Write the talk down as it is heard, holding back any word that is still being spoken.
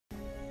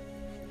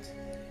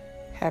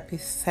Happy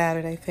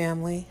Saturday,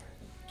 family.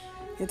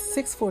 It's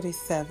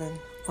 6:47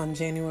 on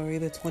January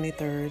the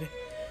 23rd.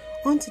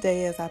 On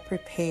today, as I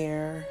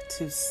prepare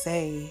to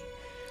say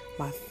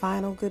my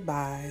final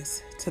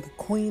goodbyes to the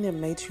queen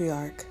and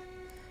matriarch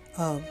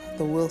of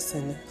the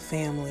Wilson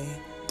family,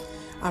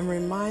 I'm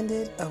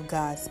reminded of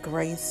God's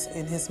grace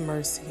and His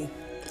mercy.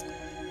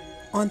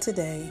 On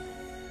today,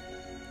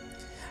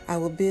 I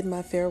will bid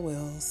my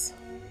farewells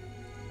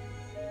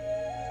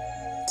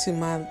to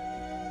my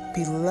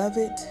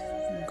beloved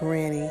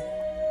Granny,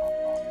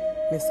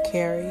 Miss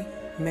Carrie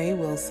Mae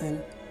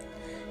Wilson,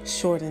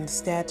 short in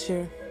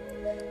stature,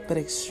 but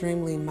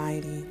extremely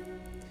mighty.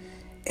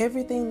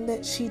 Everything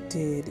that she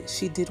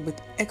did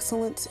with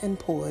excellence and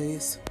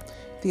poise,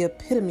 the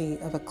epitome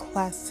of a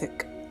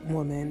classic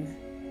woman.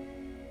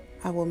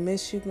 I will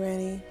miss you,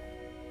 Granny.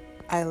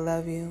 I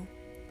love you.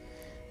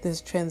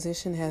 This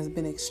transition has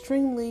been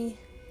extremely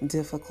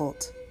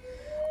difficult,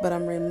 but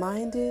I'm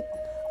reminded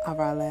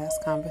of our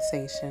last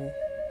conversation.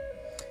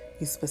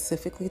 You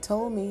specifically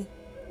told me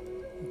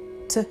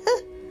to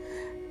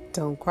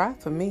don't cry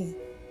for me.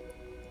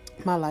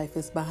 My life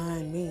is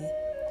behind me,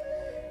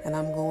 and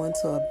I'm going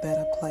to a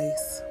better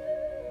place.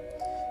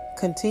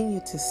 Continue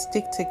to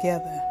stick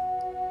together.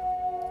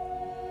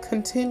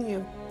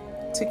 Continue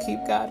to keep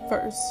God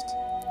first.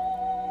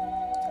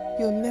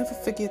 You'll never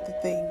forget the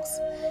things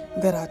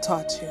that I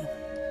taught you,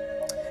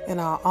 and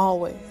I'll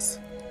always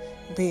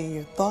be in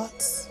your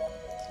thoughts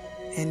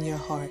and your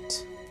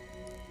heart.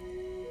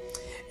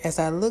 As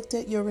I looked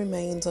at your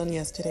remains on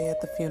yesterday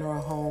at the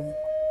funeral home,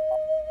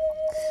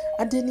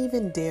 I didn't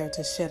even dare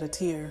to shed a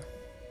tear.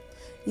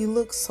 You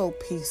look so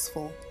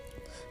peaceful,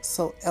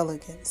 so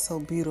elegant,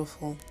 so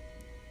beautiful.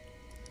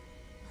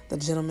 The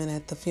gentleman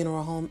at the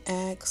funeral home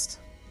asked,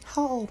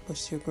 "How old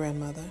was your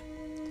grandmother?"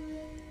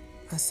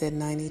 I said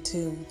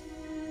 92.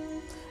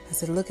 I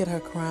said, "Look at her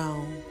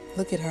crown.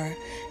 Look at her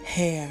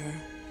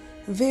hair.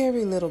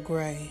 Very little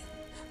gray.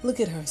 Look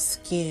at her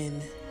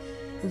skin.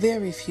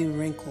 Very few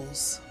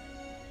wrinkles.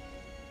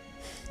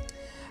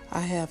 I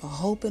have a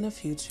hope and a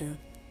future.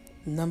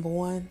 Number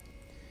one,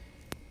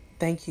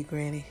 thank you,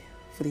 Granny,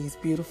 for these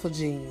beautiful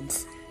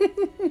jeans.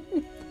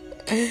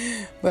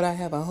 But I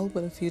have a hope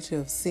and a future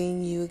of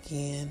seeing you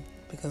again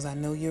because I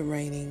know you're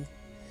reigning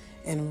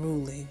and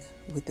ruling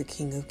with the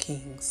King of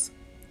Kings.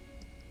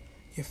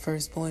 Your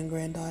firstborn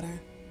granddaughter,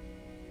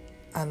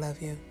 I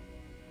love you."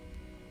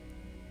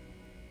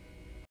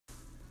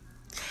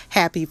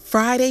 Happy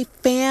Friday,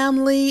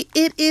 family.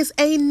 It is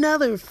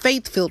another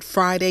faith-filled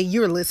Friday.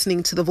 You're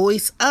listening to the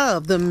voice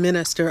of the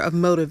Minister of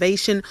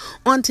Motivation.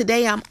 On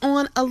today, I'm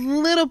on a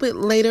little bit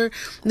later.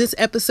 This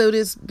episode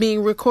is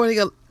being recorded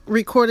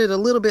a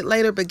little bit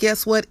later, but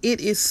guess what?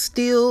 It is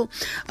still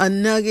a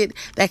nugget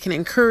that can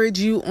encourage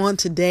you on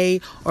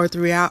today or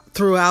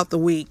throughout the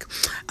week.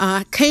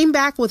 Came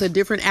back with a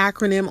different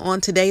acronym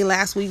on today.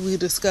 Last week, we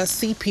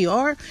discussed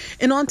CPR,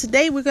 and on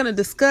today, we're going to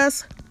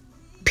discuss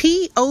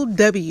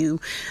POW,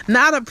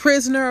 not a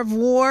prisoner of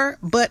war,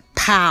 but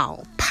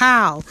POW.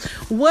 POW.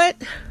 What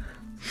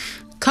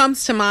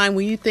comes to mind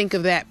when you think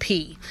of that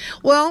P?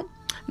 Well,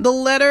 the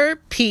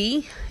letter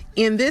P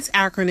in this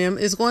acronym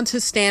is going to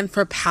stand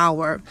for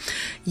power.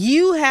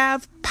 You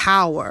have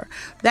power.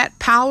 That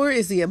power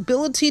is the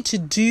ability to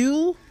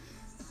do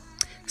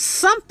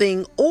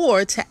something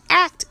or to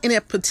act in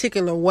a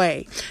particular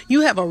way.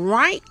 You have a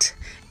right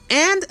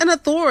and an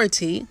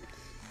authority.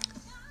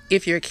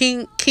 If you're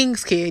a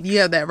king's kid, you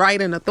have that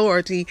right and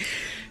authority,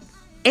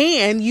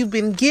 and you've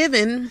been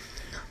given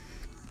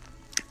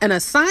an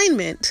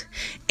assignment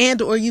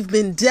and or you've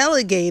been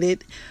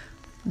delegated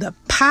the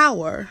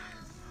power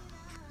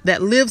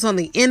that lives on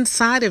the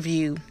inside of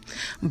you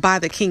by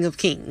the King of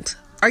Kings.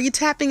 Are you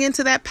tapping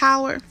into that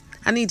power?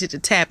 I need you to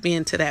tap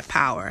into that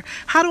power.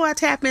 How do I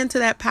tap into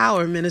that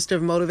power, Minister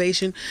of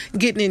Motivation?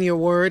 Getting in your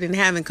word and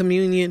having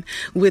communion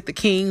with the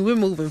King. We're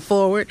moving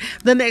forward.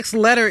 The next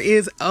letter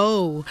is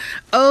O.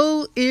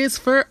 O is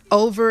for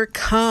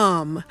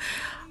overcome.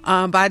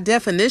 By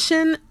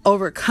definition,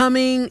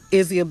 overcoming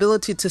is the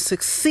ability to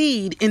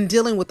succeed in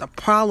dealing with a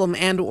problem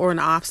and or an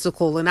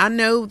obstacle. And I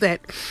know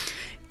that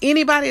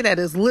anybody that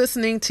is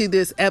listening to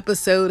this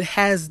episode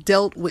has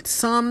dealt with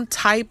some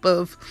type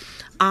of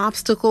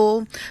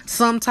obstacle,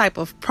 some type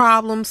of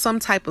problem, some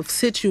type of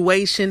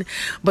situation.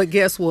 But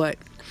guess what?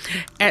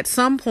 At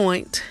some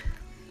point,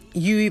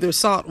 you either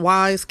sought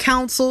wise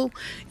counsel,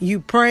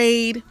 you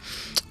prayed,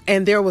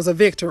 and there was a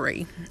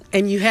victory,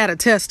 and you had a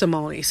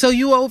testimony. So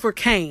you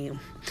overcame.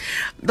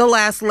 The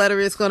last letter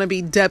is going to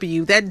be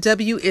W. That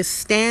W is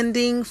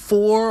standing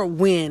for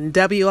win.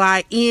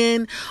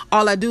 W-I-N.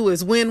 All I do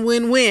is win,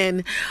 win,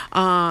 win.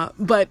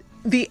 But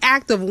the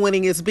act of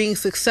winning is being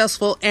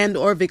successful and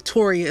or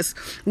victorious.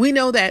 We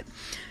know that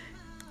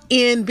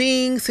in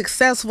being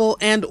successful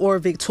and or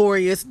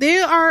victorious,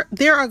 there are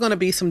going to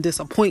be some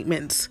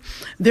disappointments.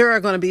 There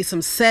are going to be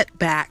some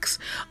setbacks.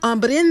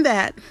 But in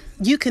that,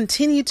 you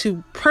continue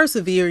to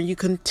persevere. You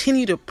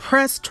continue to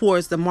press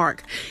towards the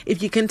mark.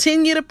 If you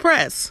continue to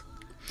press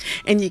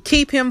and you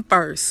keep Him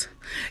first,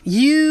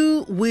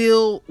 You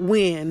will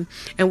win.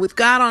 And with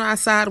God on our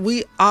side,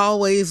 we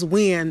always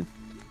win.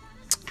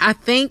 I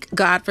thank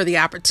God for the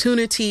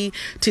opportunity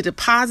to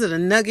deposit a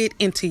nugget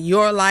into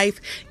your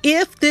life.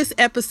 If this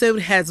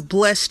episode has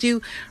blessed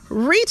you,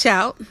 reach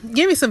out,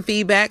 give me some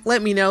feedback,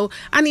 let me know.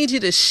 I need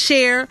you to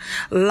share,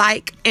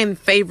 like, and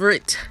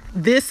favorite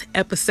this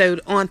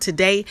episode on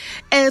today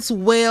as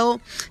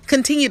well.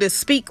 Continue to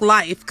speak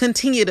life,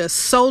 continue to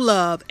sow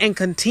love, and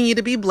continue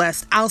to be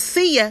blessed. I'll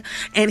see you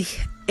and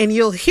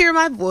you'll hear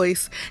my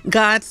voice,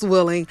 God's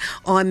willing,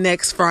 on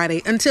next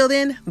Friday. Until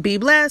then, be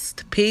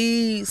blessed.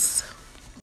 Peace.